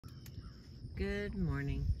Good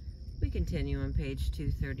morning. We continue on page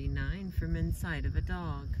 239 from Inside of a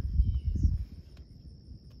Dog.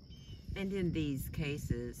 And in these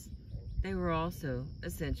cases, they were also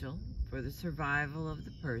essential for the survival of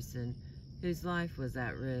the person whose life was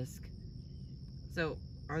at risk. So,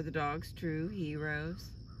 are the dogs true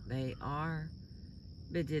heroes? They are.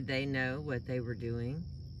 But did they know what they were doing?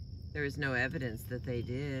 There is no evidence that they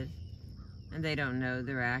did. And they don't know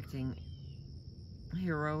they're acting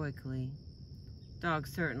heroically.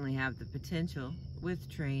 Dogs certainly have the potential, with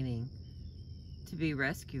training, to be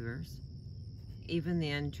rescuers. Even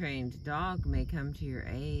the untrained dog may come to your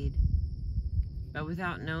aid. But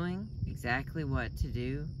without knowing exactly what to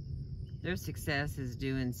do, their success is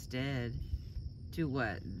due instead to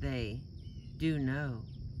what they do know.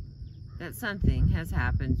 That something has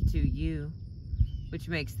happened to you, which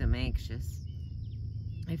makes them anxious.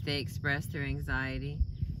 If they express their anxiety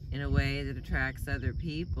in a way that attracts other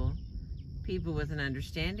people with an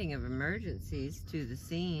understanding of emergencies to the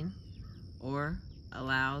scene, or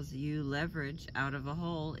allows you leverage out of a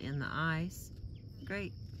hole in the ice,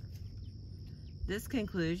 great. This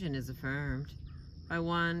conclusion is affirmed by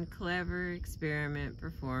one clever experiment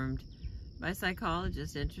performed by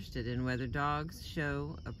psychologists interested in whether dogs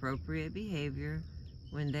show appropriate behavior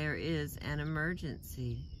when there is an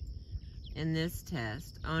emergency. In this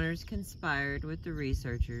test, owners conspired with the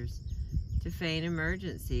researchers to feign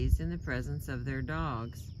emergencies in the presence of their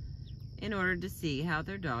dogs in order to see how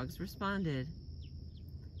their dogs responded.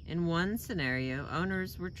 In one scenario,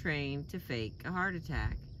 owners were trained to fake a heart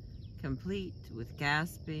attack, complete with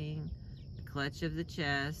gasping, a clutch of the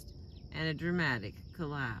chest, and a dramatic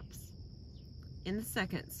collapse. In the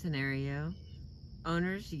second scenario,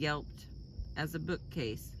 owners yelped as a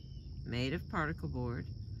bookcase made of particle board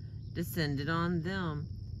descended on them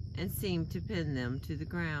and seemed to pin them to the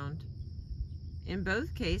ground. In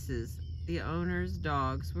both cases, the owner's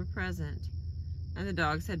dogs were present, and the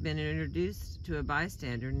dogs had been introduced to a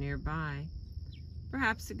bystander nearby,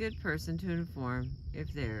 perhaps a good person to inform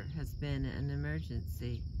if there has been an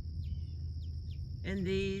emergency. In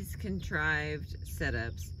these contrived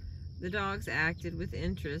setups, the dogs acted with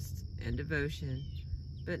interest and devotion,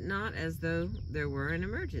 but not as though there were an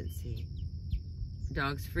emergency.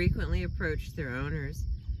 Dogs frequently approached their owners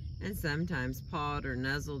and sometimes pawed or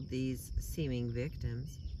nuzzled these seeming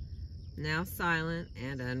victims, now silent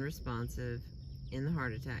and unresponsive in the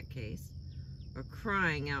heart attack case, or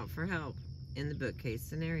crying out for help in the bookcase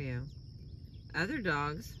scenario. Other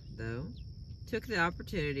dogs, though, took the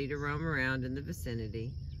opportunity to roam around in the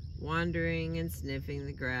vicinity, wandering and sniffing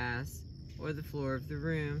the grass or the floor of the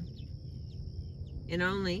room. In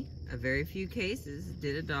only a very few cases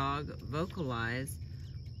did a dog vocalize,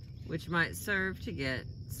 which might serve to get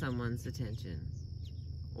someone's attention,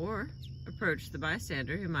 or approach the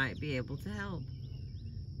bystander who might be able to help.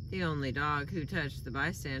 The only dog who touched the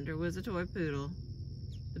bystander was a toy poodle.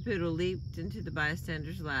 The poodle leaped into the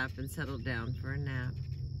bystander's lap and settled down for a nap.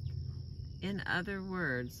 In other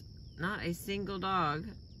words, not a single dog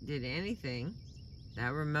did anything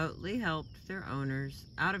that remotely helped their owners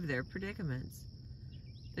out of their predicaments.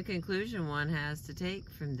 The conclusion one has to take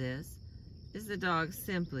from this is the dogs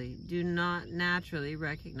simply do not naturally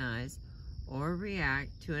recognize or react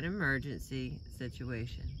to an emergency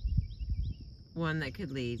situation, one that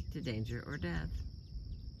could lead to danger or death.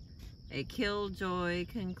 A killjoy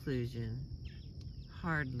conclusion?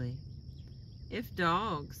 Hardly. If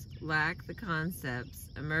dogs lack the concepts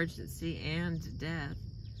emergency and death,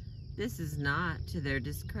 this is not to their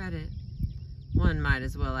discredit. One might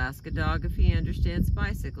as well ask a dog if he understands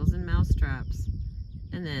bicycles and mousetraps,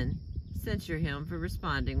 and then censure him for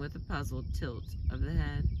responding with a puzzled tilt of the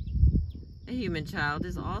head. A human child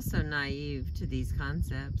is also naive to these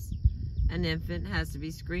concepts. An infant has to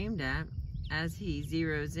be screamed at as he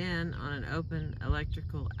zeroes in on an open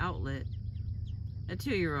electrical outlet. A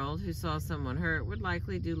 2-year-old who saw someone hurt would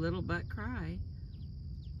likely do little but cry.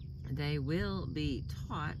 They will be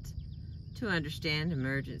taught to understand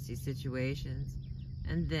emergency situations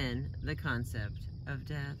and then the concept of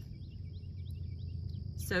death.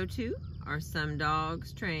 So too are some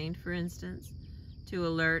dogs trained, for instance, to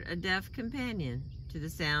alert a deaf companion to the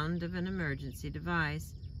sound of an emergency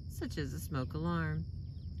device, such as a smoke alarm.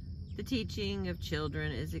 The teaching of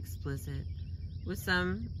children is explicit, with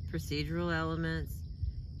some procedural elements.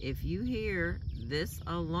 If you hear this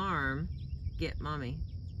alarm, get mommy.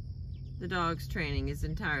 The dog's training is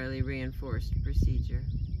entirely reinforced procedure.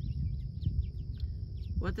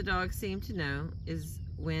 What the dogs seem to know is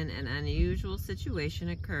when an unusual situation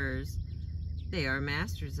occurs, they are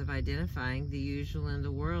masters of identifying the usual in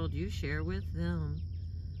the world you share with them.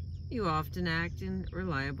 You often act in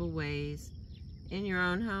reliable ways, In your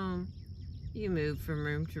own home, you move from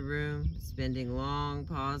room to room, spending long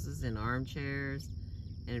pauses in armchairs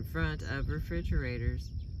and in front of refrigerators.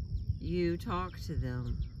 You talk to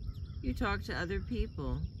them. You talk to other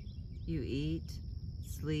people. You eat,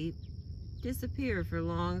 sleep, disappear for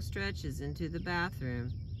long stretches into the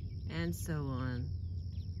bathroom, and so on.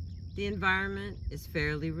 The environment is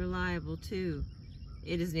fairly reliable too.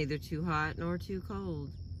 It is neither too hot nor too cold.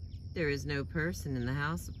 There is no person in the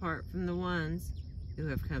house apart from the ones who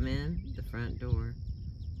have come in the front door.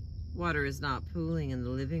 Water is not pooling in the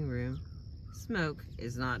living room. Smoke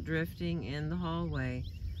is not drifting in the hallway.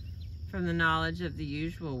 From the knowledge of the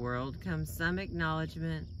usual world comes some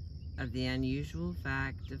acknowledgement of the unusual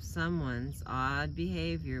fact of someone's odd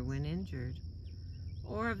behavior when injured,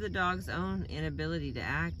 or of the dog's own inability to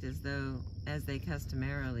act as they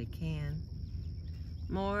customarily can.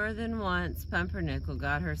 More than once, Pumpernickel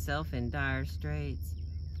got herself in dire straits.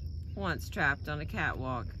 Once trapped on a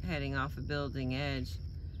catwalk heading off a building edge.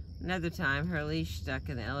 Another time, her leash stuck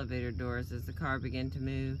in the elevator doors as the car began to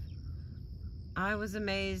move. I was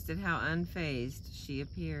amazed at how unfazed she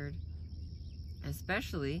appeared,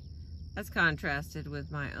 especially as contrasted with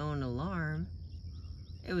my own alarm.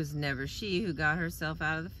 It was never she who got herself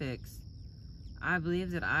out of the fix. I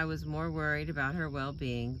believe that I was more worried about her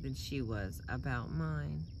well-being than she was about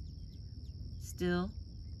mine. Still,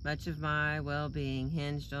 much of my well-being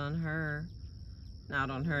hinged on her, not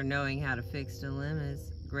on her knowing how to fix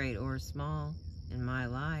dilemmas, great or small, in my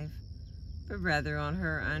life, but rather on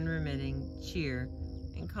her unremitting cheer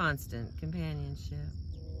and constant companionship.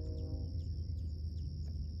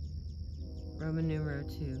 Roman numeral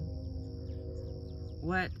 2.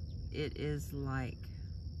 What it is like.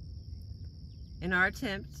 In our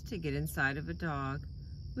attempt to get inside of a dog,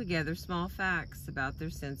 we gather small facts about their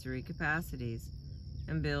sensory capacities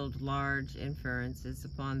and build large inferences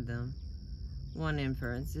upon them. One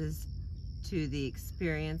inference is to the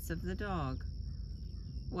experience of the dog,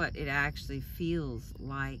 what it actually feels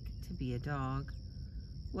like to be a dog,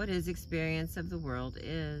 what his experience of the world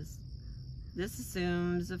is. This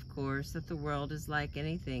assumes, of course, that the world is like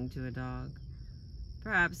anything to a dog.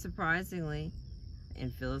 Perhaps surprisingly, in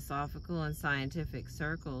philosophical and scientific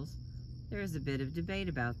circles, there is a bit of debate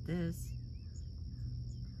about this.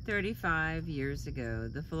 35 years ago,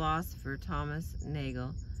 the philosopher Thomas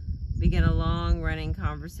Nagel began a long-running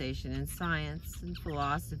conversation in science and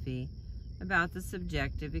philosophy about the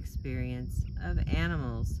subjective experience of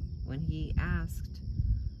animals when he asked,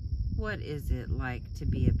 "What is it like to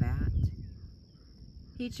be a bat?"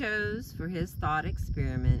 He chose for his thought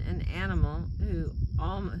experiment an animal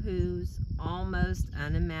whose almost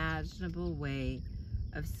unimaginable way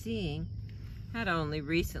of seeing had only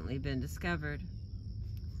recently been discovered.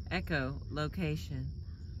 Echolocation,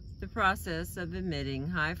 the process of emitting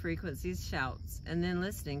high-frequency shouts and then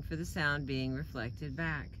listening for the sound being reflected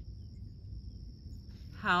back.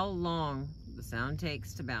 How long the sound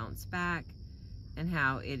takes to bounce back and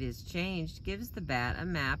how it is changed gives the bat a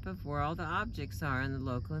map of where all the objects are in the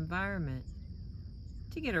local environment.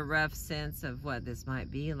 To get a rough sense of what this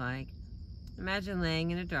might be like, imagine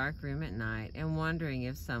laying in a dark room at night and wondering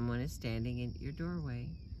if someone is standing in your doorway.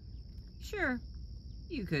 Sure,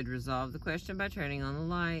 you could resolve the question by turning on the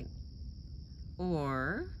light.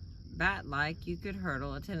 Or, bat-like, you could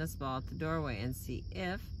hurtle a tennis ball at the doorway and see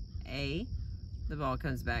if A, the ball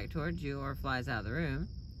comes back towards you or flies out of the room,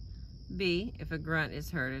 B, if a grunt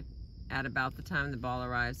is heard at about the time the ball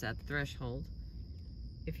arrives at the threshold.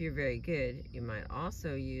 If you're very good, you might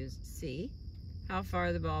also use C, how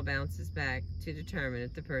far the ball bounces back to determine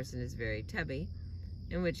if the person is very tubby,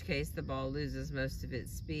 in which case the ball loses most of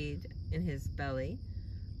its speed in his belly,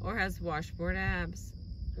 or has washboard abs,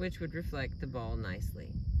 which would reflect the ball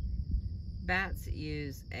nicely. Bats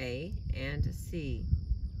use A and C,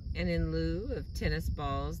 and in lieu of tennis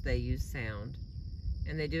balls, they use sound.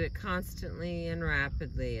 And they do it constantly and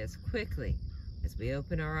rapidly, as quickly as we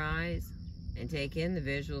open our eyes and take in the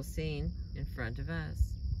visual scene in front of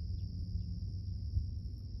us.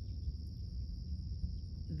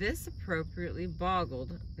 This appropriately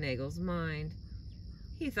boggled Nagel's mind.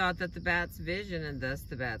 He thought that the bat's vision and thus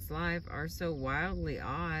the bat's life are so wildly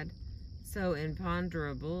odd, so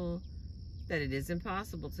imponderable, that it is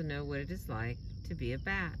impossible to know what it is like to be a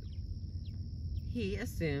bat. He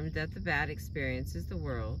assumed that the bat experiences the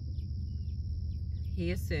world.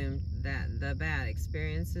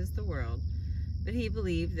 But he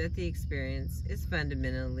believed that the experience is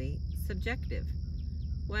fundamentally subjective.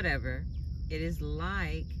 Whatever it is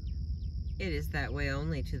like, it is that way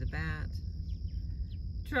only to the bat.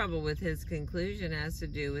 Trouble with his conclusion has to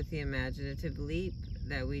do with the imaginative leap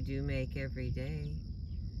that we do make every day.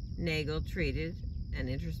 Nagel treated an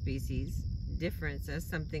interspecies difference as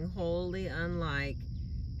something wholly unlike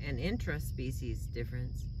an intraspecies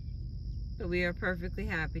difference. But we are perfectly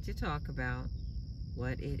happy to talk about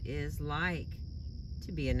what it is like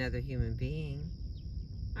to be another human being.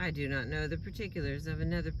 I do not know the particulars of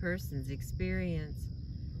another person's experience,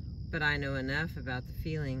 but I know enough about the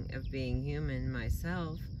feeling of being human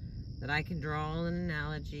myself that I can draw an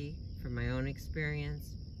analogy from my own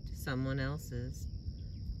experience to someone else's.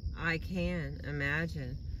 I can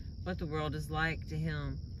imagine what the world is like to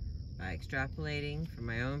him by extrapolating from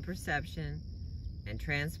my own perception and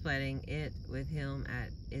transplanting it with him at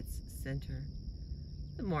its center.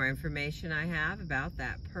 The more information I have about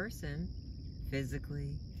that person,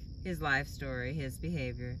 physically, his life story, his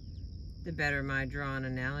behavior, the better my drawn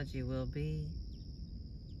analogy will be.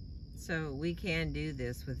 So we can do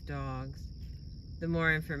this with dogs. The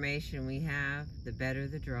more information we have, the better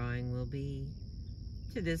the drawing will be.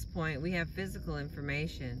 To this point, we have physical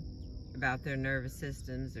information about their nervous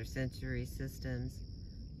systems, their sensory systems,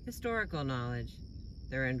 historical knowledge,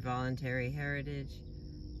 their involuntary heritage,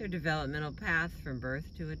 their developmental path from birth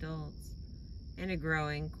to adults, and a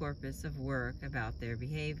growing corpus of work about their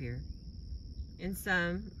behavior. In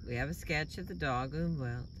sum, we have a sketch of the dog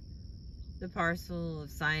Umwelt. The parcel of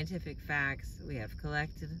scientific facts we have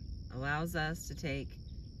collected allows us to take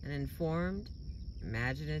an informed,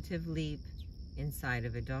 imaginative leap inside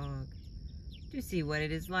of a dog, to see what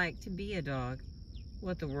it is like to be a dog,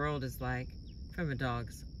 what the world is like from a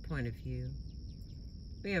dog's point of view.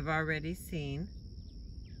 We have already seen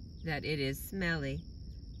that it is smelly,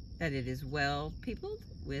 that it is well peopled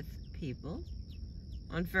with people.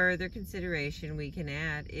 On further consideration, we can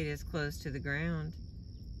add it is close to the ground.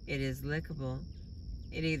 It is lickable.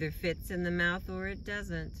 It either fits in the mouth or it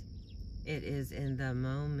doesn't. It is in the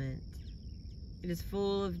moment. It is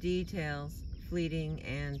full of details, fleeting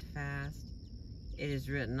and fast. It is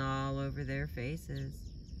written all over their faces.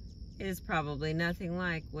 It is probably nothing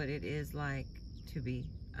like what it is like to be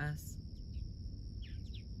us.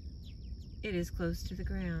 It is close to the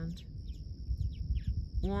ground.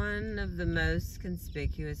 One of the most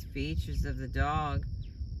conspicuous features of the dog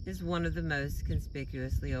is one of the most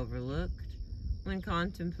conspicuously overlooked when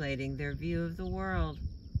contemplating their view of the world,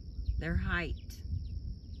 their height.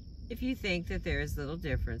 If you think that there is little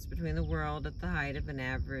difference between the world at the height of an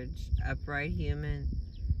average upright human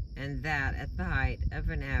and that at the height of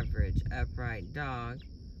an average upright dog,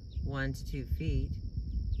 1 to 2 feet,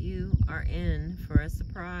 you are in for a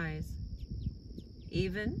surprise.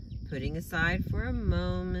 Even putting aside for a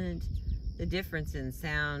moment the difference in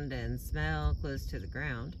sound and smell close to the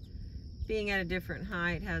ground, being at a different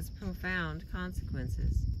height has profound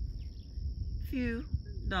consequences. Few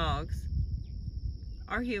dogs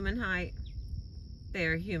are human height. They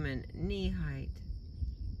are human knee height.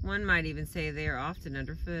 One might even say they are often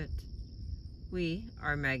underfoot. We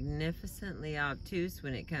are magnificently obtuse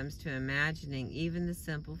when it comes to imagining even the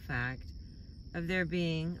simple fact of their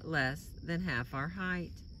being less than half our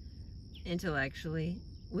height. Intellectually,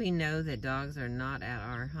 we know that dogs are not at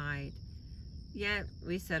our height, yet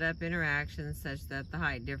we set up interactions such that the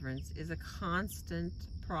height difference is a constant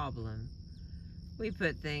problem. We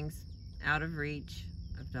put things out of reach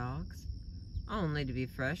of dogs, only to be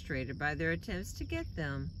frustrated by their attempts to get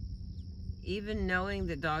them. Even knowing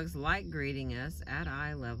that dogs like greeting us at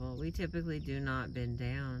eye level, we typically do not bend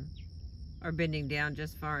down, or bending down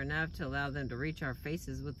just far enough to allow them to reach our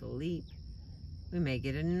faces with a leap. We may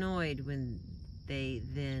get annoyed when they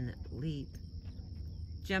then leap.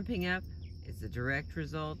 Jumping up is a direct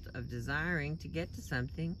result of desiring to get to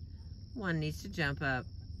something one needs to jump up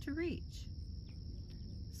to reach.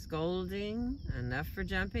 Scolding enough for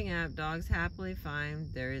jumping up, dogs happily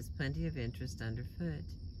find there is plenty of interest underfoot.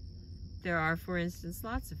 There are, for instance,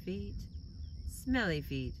 lots of feet. Smelly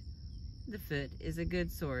feet. The foot is a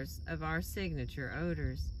good source of our signature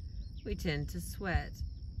odors. We tend to sweat.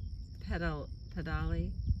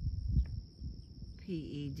 Pedally,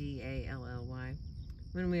 P-E-D-A-L-L-Y,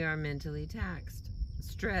 when we are mentally taxed,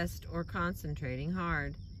 stressed, or concentrating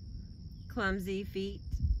hard. Clumsy feet,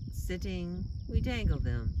 sitting, we dangle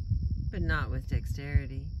them, but not with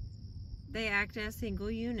dexterity. They act as single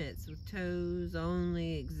units, with toes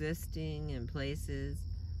only existing in places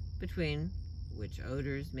between which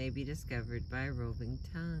odors may be discovered by a roving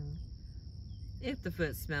tongue. If the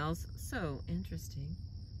foot smells so interesting,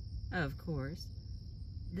 of course,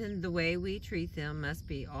 then the way we treat them must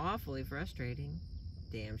be awfully frustrating.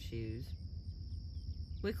 Damn shoes.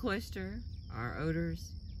 We cloister our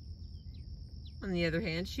odors. On the other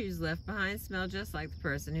hand, shoes left behind smell just like the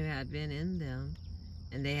person who had been in them,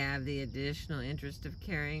 and they have the additional interest of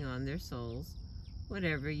carrying on their soles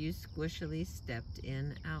whatever you squishily stepped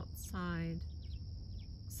in outside.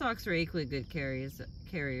 Socks are equally good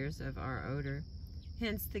carriers of our odor,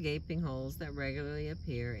 hence the gaping holes that regularly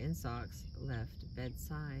appear in socks left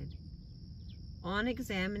bedside. On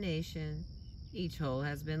examination, each hole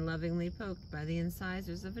has been lovingly poked by the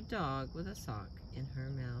incisors of a dog with a sock in her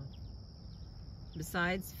mouth.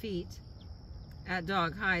 Besides feet, at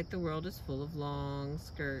dog height, the world is full of long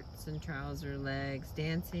skirts and trouser legs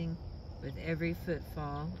dancing with every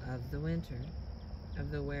footfall of the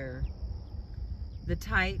wearer. The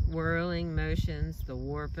tight, whirling motions, the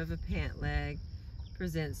warp of a pant leg,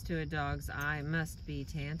 presents to a dog's eye must be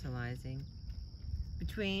tantalizing.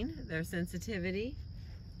 Between their sensitivity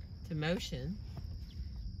to motion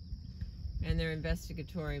and their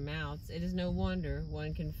investigatory mouths, it is no wonder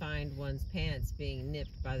one can find one's pants being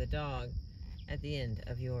nipped by the dog at the end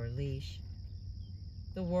of your leash.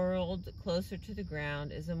 The world closer to the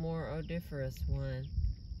ground is a more odoriferous one,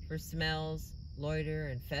 for smells loiter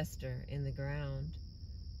and fester in the ground,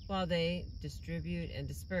 while they distribute and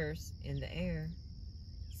disperse in the air.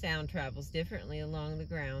 Sound travels differently along the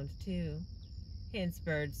ground, too. Hence,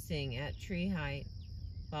 birds sing at tree height,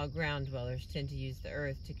 while ground dwellers tend to use the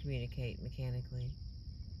earth to communicate mechanically.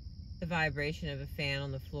 The vibration of a fan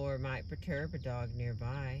on the floor might perturb a dog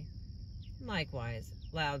nearby. Likewise,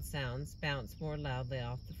 loud sounds bounce more loudly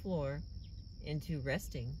off the floor into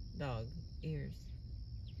resting dog ears.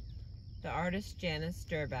 The artist Janice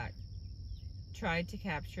Sturback tried to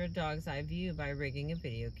capture a dog's eye view by rigging a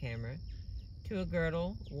video camera to a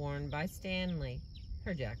girdle worn by Stanley,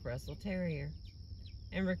 her Jack Russell Terrier,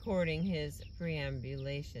 and recording his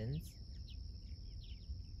perambulations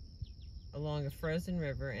along a frozen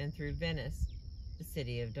river and through Venice, the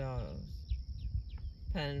city of dogs.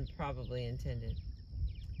 Pun probably intended.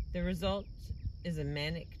 The result is a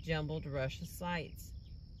manic, jumbled rush of sights.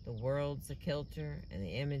 The world's a kilter, and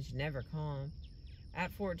the image never calm.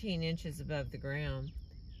 At 14 inches above the ground,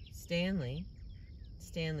 Stanley's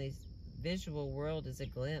visual world is a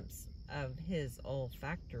glimpse of his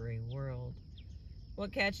olfactory world.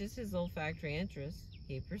 What catches his olfactory interest,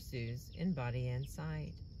 he pursues in body and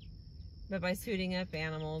sight. But by suiting up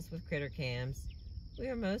animals with critter cams, we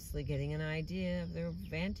are mostly getting an idea of their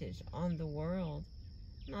vantage on the world,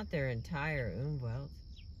 not their entire umwelt,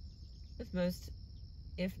 with most,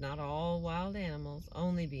 if not all, wild animals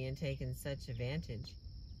only by taking such a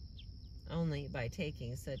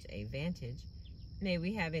vantage may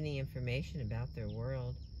we have any information about their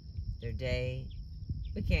world, their day.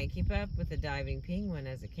 We can't keep up with a diving penguin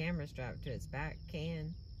as a camera strapped to its back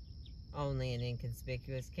can. Only an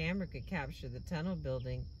inconspicuous camera could capture the tunnel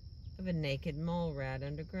building of a naked mole rat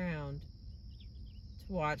underground.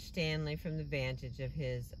 To watch Stanley from the vantage of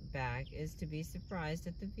his back is to be surprised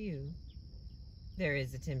at the view. There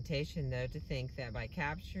is a temptation, though, to think that by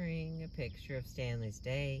capturing a picture of Stanley's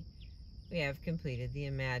day, we have completed the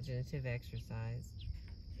imaginative exercise.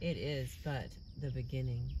 It is but the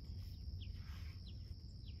beginning.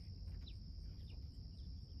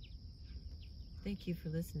 Thank you for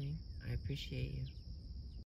listening. I appreciate you.